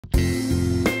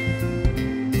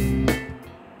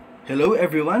Hello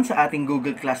everyone sa ating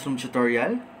Google Classroom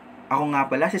tutorial. Ako nga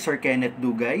pala si Sir Kenneth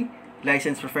Dugay,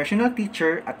 Licensed Professional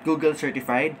Teacher at Google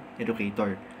Certified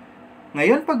Educator.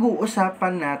 Ngayon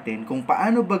pag-uusapan natin kung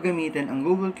paano ba gamitin ang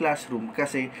Google Classroom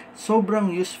kasi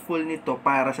sobrang useful nito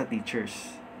para sa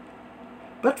teachers.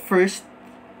 But first,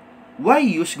 why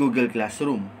use Google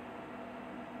Classroom?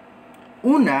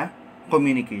 Una,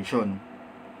 communication.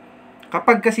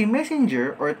 Kapag kasi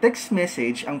messenger or text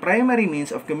message ang primary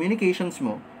means of communications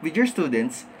mo with your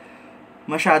students,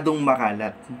 masyadong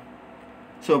makalat.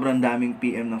 Sobrang daming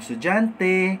PM ng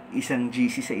estudyante, isang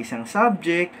GC sa isang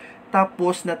subject,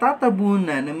 tapos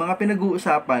natatabunan ng mga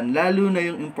pinag-uusapan, lalo na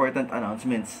yung important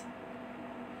announcements.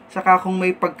 Saka kung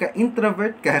may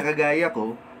pagka-introvert ka, kagaya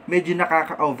ko, medyo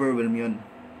nakaka-overwhelm yun.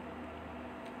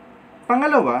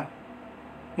 Pangalawa,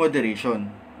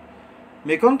 moderation.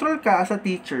 May control ka as a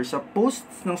teacher sa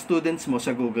posts ng students mo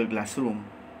sa Google Classroom.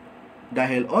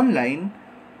 Dahil online,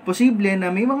 posible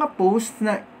na may mga posts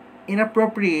na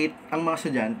inappropriate ang mga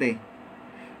estudyante.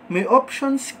 May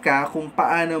options ka kung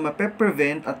paano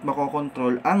mape-prevent at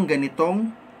makokontrol ang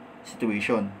ganitong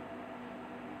situation.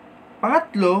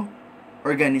 Pangatlo,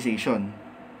 organization.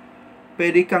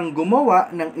 Pwede kang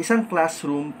gumawa ng isang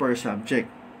classroom per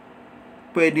subject.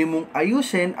 Pwede mong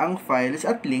ayusin ang files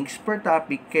at links per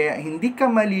topic kaya hindi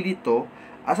ka malilito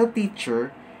as a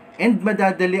teacher and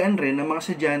madadalian rin ng mga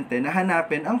estudyante na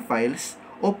hanapin ang files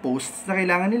o posts na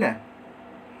kailangan nila.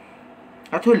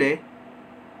 At huli,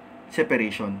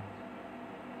 separation.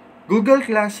 Google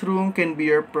Classroom can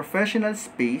be your professional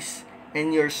space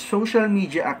and your social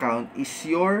media account is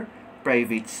your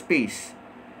private space.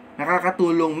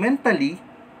 Nakakatulong mentally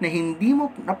na hindi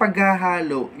mo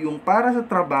napaghahalo yung para sa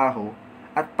trabaho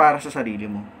at para sa sarili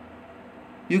mo.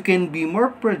 You can be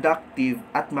more productive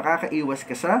at makakaiwas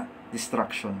ka sa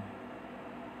distraction.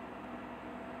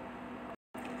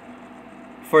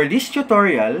 For this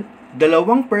tutorial,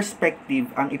 dalawang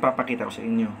perspective ang ipapakita ko sa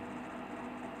inyo.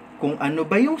 Kung ano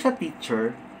ba yung sa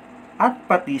teacher at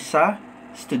pati sa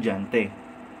estudyante.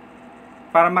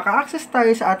 Para maka-access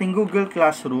tayo sa ating Google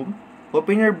Classroom,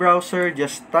 open your browser,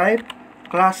 just type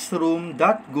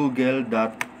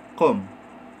classroom.google.com.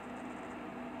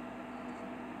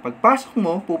 Pagpasok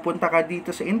mo, pupunta ka dito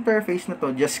sa interface na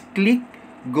to, just click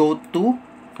Go to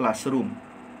Classroom.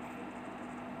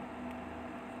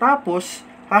 Tapos,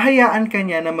 hahayaan ka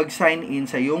niya na mag-sign in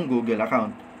sa iyong Google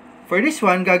account. For this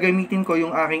one, gagamitin ko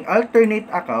yung aking alternate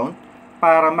account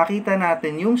para makita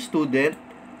natin yung student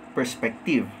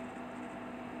perspective.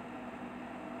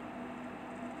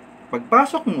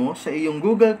 Pagpasok mo sa iyong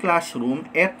Google Classroom,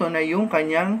 eto na yung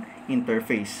kanyang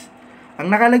interface. Ang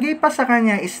nakalagay pa sa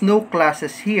kanya is no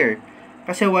classes here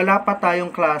kasi wala pa tayong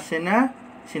klase na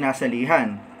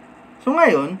sinasalihan. So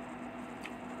ngayon,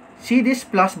 see this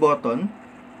plus button?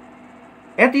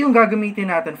 Ito yung gagamitin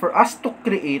natin for us to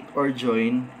create or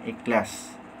join a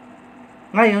class.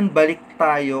 Ngayon, balik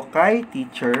tayo kay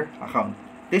teacher account.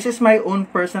 This is my own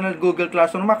personal Google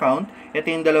Classroom account. Ito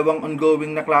yung dalawang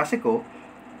ongoing na klase ko.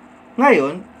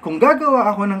 Ngayon, kung gagawa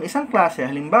ako ng isang klase,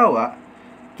 halimbawa,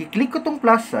 kiklik ko tong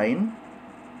plus sign,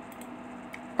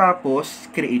 tapos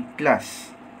create class.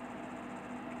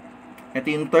 Ito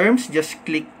yung terms, just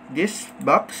click this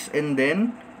box and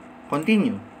then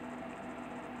continue.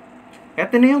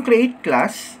 Ito na yung create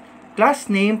class. Class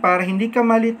name, para hindi ka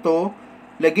malito,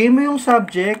 lagay mo yung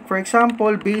subject, for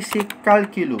example, basic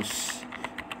calculus.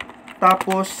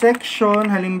 Tapos section,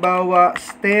 halimbawa,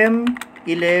 STEM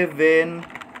 11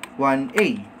 1A.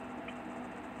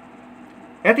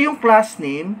 Ito yung class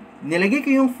name, nilagay ko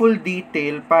yung full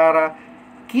detail para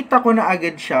kita ko na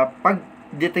agad siya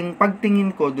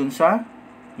pagtingin ko dun sa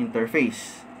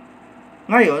interface.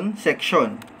 Ngayon,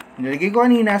 section. Nilagay ko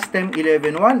kanina STEM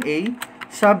 11-1A,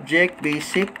 subject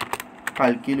basic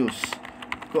calculus.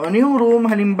 Kung ano yung room,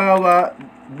 halimbawa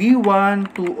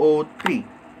B1203.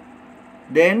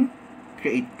 Then,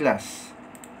 create class.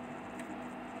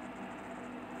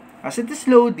 As it is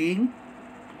loading,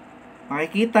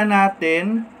 makikita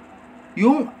natin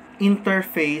yung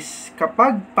interface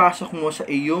kapag pasok mo sa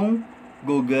iyong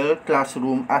Google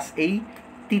Classroom as a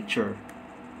teacher.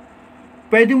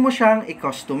 Pwede mo siyang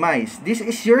i-customize. This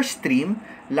is your stream.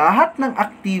 Lahat ng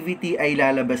activity ay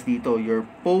lalabas dito. Your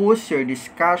posts, your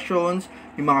discussions,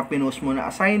 yung mga pinost mo na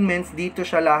assignments, dito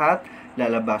siya lahat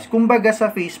lalabas. Kumbaga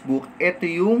sa Facebook, ito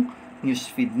yung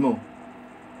newsfeed mo.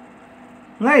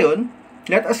 Ngayon,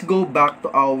 let us go back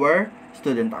to our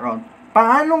student account.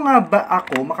 Paano nga ba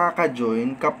ako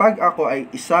makaka-join kapag ako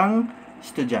ay isang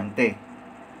estudyante?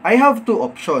 I have two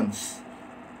options.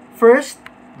 First,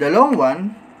 the long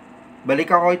one, balik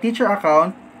ako kay teacher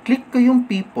account, click ko yung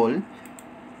people,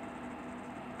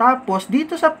 Tapos,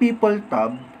 dito sa People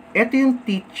tab, ito yung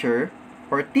teacher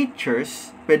or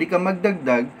teachers. Pwede ka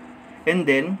magdagdag. And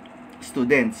then,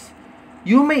 students.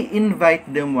 You may invite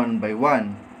them one by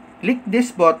one. Click this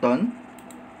button.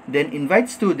 Then, invite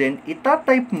student.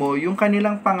 Itatype mo yung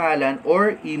kanilang pangalan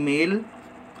or email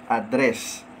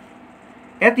address.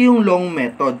 Ito yung long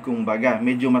method, kumbaga.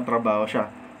 Medyo matrabaho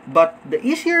siya. But, the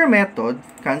easier method,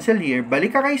 cancel here,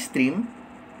 balik ka kay stream.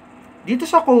 Dito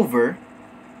sa cover,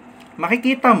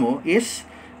 makikita mo is,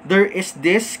 there is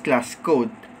this class code.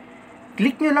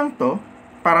 Click nyo lang to,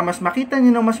 para mas makita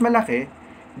nyo ng mas malaki,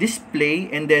 display,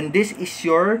 and then this is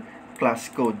your class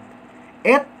code.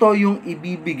 Ito yung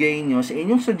ibibigay nyo sa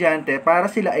inyong estudyante para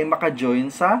sila ay maka-join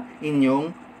sa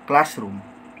inyong classroom.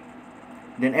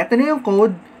 Then, ito na yung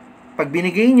code. Pag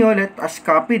binigay nyo, let us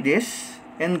copy this,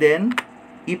 and then,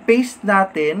 i-paste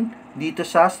natin dito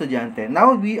sa estudyante.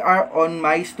 Now, we are on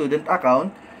my student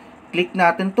account. Click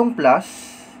natin tong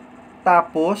plus,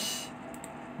 tapos,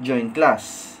 join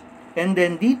class. And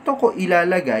then, dito ko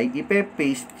ilalagay,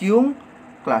 ipe-paste yung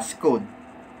class code.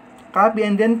 Copy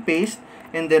and then paste.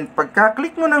 And then,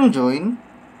 pagka-click mo ng join,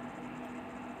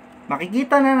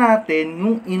 makikita na natin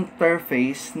yung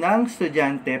interface ng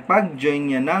estudyante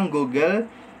pag-join niya ng Google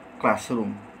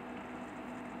Classroom.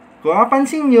 Kung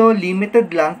mapansin nyo,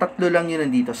 limited lang, 3 lang yun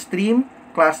nandito. Stream,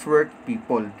 classwork,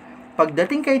 people.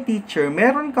 Pagdating kay teacher,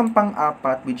 meron kang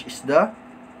pang-4 which is the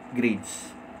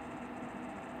grades.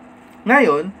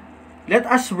 Ngayon, let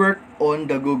us work on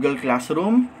the Google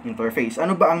Classroom interface.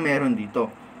 Ano ba ang meron dito?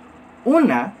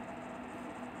 Una,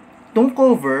 tong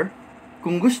cover,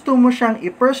 kung gusto mo siyang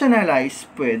i-personalize,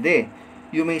 pwede.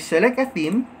 You may select a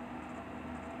theme.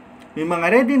 May mga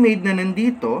ready-made na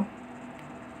nandito.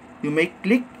 You may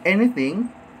click anything.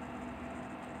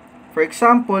 For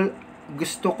example,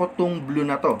 gusto ko tong blue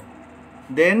na to.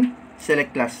 Then,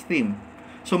 select class theme.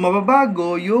 So,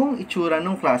 mababago yung itsura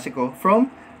ng klase ko from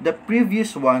the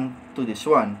previous one to this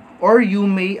one. Or you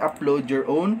may upload your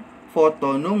own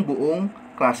photo nung buong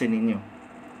klase ninyo.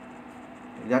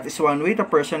 That is one way to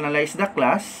personalize the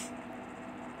class.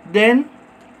 Then,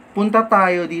 punta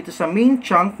tayo dito sa main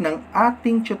chunk ng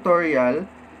ating tutorial,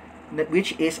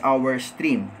 which is our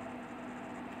stream.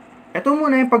 Ito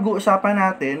muna yung pag-uusapan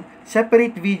natin.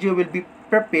 Separate video will be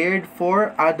prepared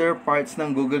for other parts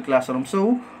ng Google Classroom.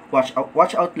 So,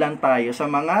 watch out lang tayo sa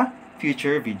mga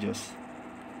future videos.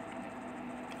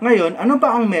 Ngayon, ano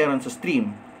ba ang meron sa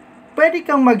stream? Pwede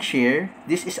kang mag-share.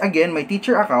 This is again my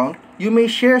teacher account. You may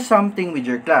share something with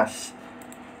your class.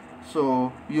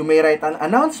 So, you may write an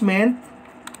announcement.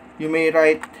 You may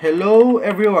write, "Hello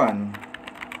everyone.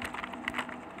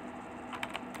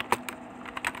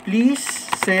 Please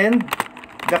send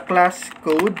the class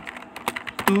code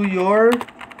to your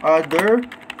other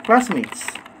classmates."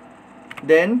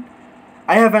 Then,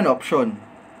 I have an option.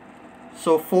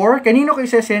 So, kanino ko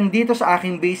isa-send dito sa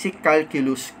aking basic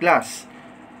calculus class.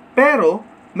 Pero,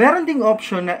 meron ding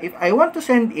option na if I want to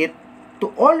send it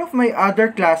to all of my other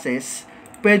classes,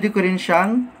 pwede ko rin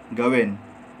siyang gawin.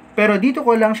 Pero dito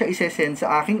ko lang siya isa-send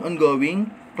sa aking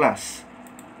ongoing class.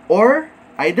 Or,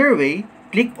 either way,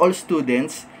 click all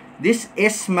students. This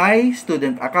is my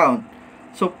student account.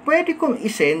 So, pwede kong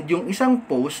isend yung isang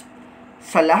post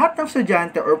sa lahat ng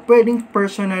estudyante or pwedeng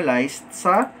personalized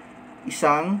sa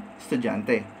isang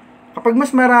estudyante. Kapag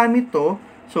mas marami to,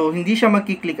 so hindi siya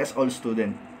magki-click as all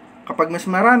student. Kapag mas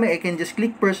marami, I can just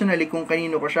click personally kung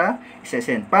kanino ko siya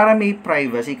isesend para may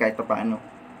privacy kahit paano.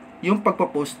 Yung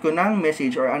pagpapost ko ng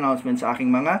message or announcement sa aking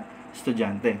mga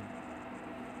estudyante.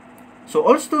 So,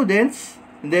 all students,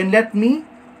 and then let me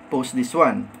post this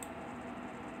one.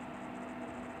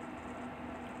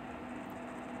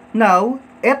 Now,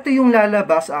 eto yung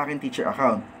lalabas sa aking teacher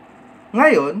account.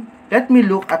 Ngayon, let me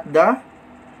look at the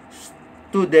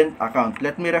student account.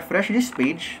 Let me refresh this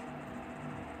page.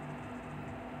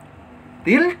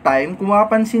 Real time, kung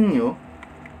mapapansin nyo,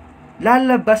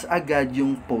 lalabas agad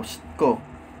yung post ko.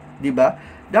 Diba?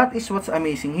 That is what's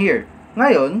amazing here.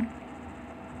 Ngayon,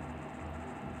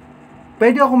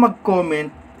 pwede ako mag-comment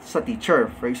sa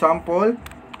teacher. For example,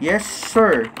 "Yes,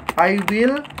 sir, I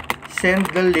will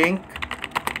send the link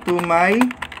to my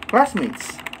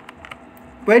classmates."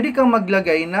 Pwede kang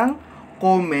maglagay ng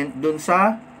comment dun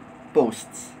sa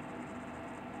posts.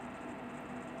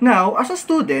 Now, as a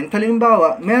student,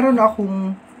 halimbawa, meron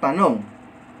akong tanong.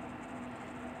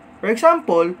 For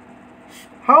example,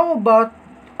 how about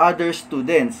other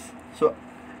students? So,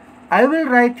 I will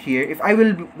write here, if I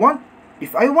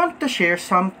want to share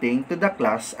something to the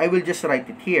class, I will just write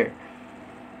it here.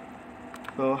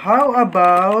 So, how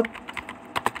about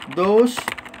those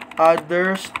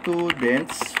other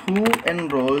students who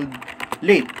enrolled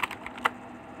late?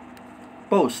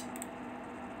 post.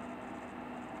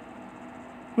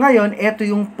 Ngayon, ito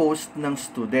yung post ng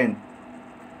student.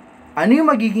 Ano yung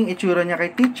magiging itsura niya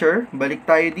kay teacher? Balik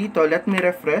tayo dito. Let me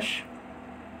refresh.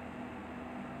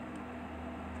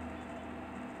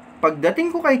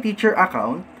 Pagdating ko kay teacher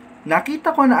account,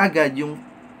 nakita ko na agad yung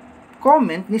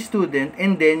comment ni student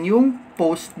and then yung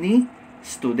post ni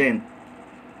student.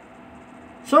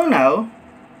 So now,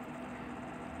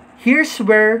 here's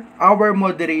where our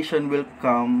moderation will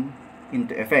come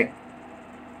into effect.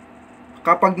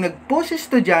 Kapag nag-post si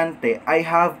estudyante, I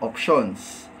have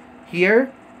options. Here,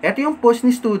 ito yung post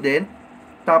ni student,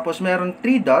 tapos meron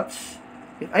 3 dots.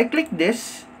 If I click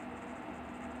this,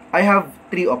 I have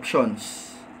 3 options.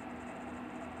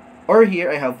 Or here,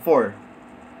 I have 4.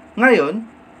 Ngayon,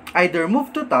 either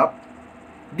move to top,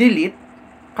 delete,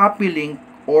 copy link,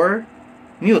 or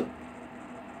mute.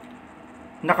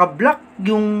 Naka-block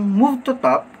yung move to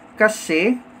top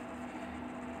kasi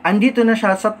andito na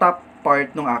siya sa top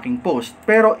part ng aking post.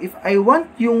 Pero if I want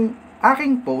yung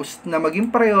aking post na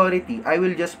maging priority, I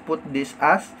will just put this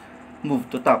as move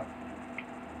to top.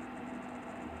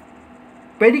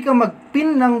 Pwede ka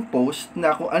mag-pin ng post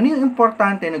na kung ano yung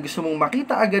importante na gusto mong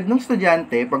makita agad ng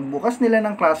estudyante pagbukas nila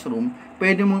ng classroom,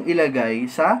 pwede mong ilagay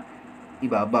sa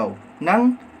ibabaw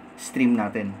ng stream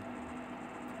natin.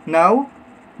 Now,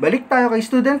 balik tayo kay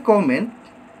student comment.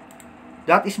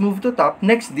 That is move to top.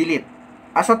 Next, delete.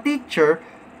 As a teacher,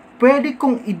 pwede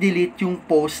kong i-delete yung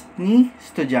post ni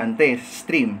estudyante,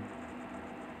 stream.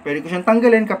 Pwede ko siyang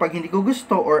tanggalin kapag hindi ko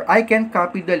gusto, or I can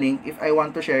copy the link if I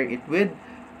want to share it with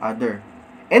other.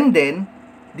 And then,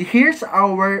 here's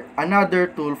our another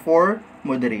tool for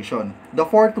moderation. The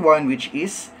fourth one, which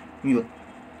is mute.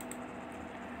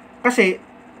 Kasi,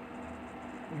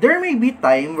 there may be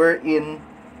time wherein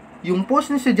yung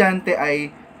post ng estudyante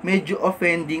ay medyo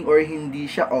offending or hindi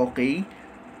siya okay.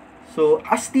 So,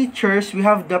 as teachers, we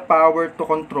have the power to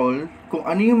control kung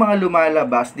ano yung mga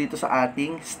lumalabas dito sa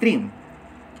ating stream.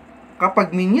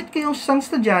 Kapag minute ko yung isang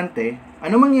estudyante,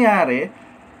 ano mangyayari?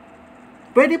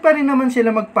 Pwede pa rin naman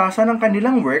sila magpasa ng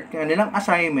kanilang work, kanilang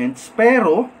assignments,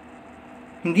 pero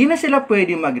hindi na sila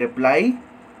pwede mag-reply,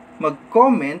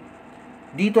 mag-comment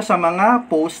dito sa mga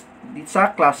post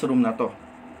sa classroom na to.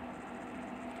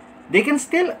 They can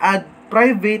still add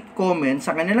private comments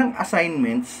sa kanilang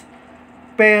assignments,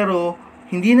 pero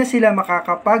hindi na sila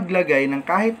makakapaglagay ng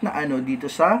kahit na ano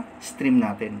dito sa stream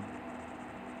natin.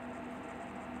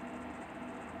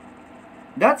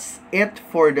 That's it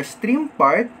for the stream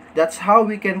part. That's how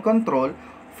we can control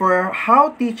for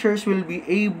how teachers will be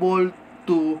able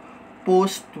to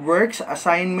post works,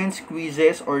 assignments,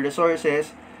 quizzes, or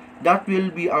resources. That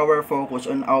will be our focus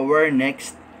on our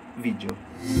next video.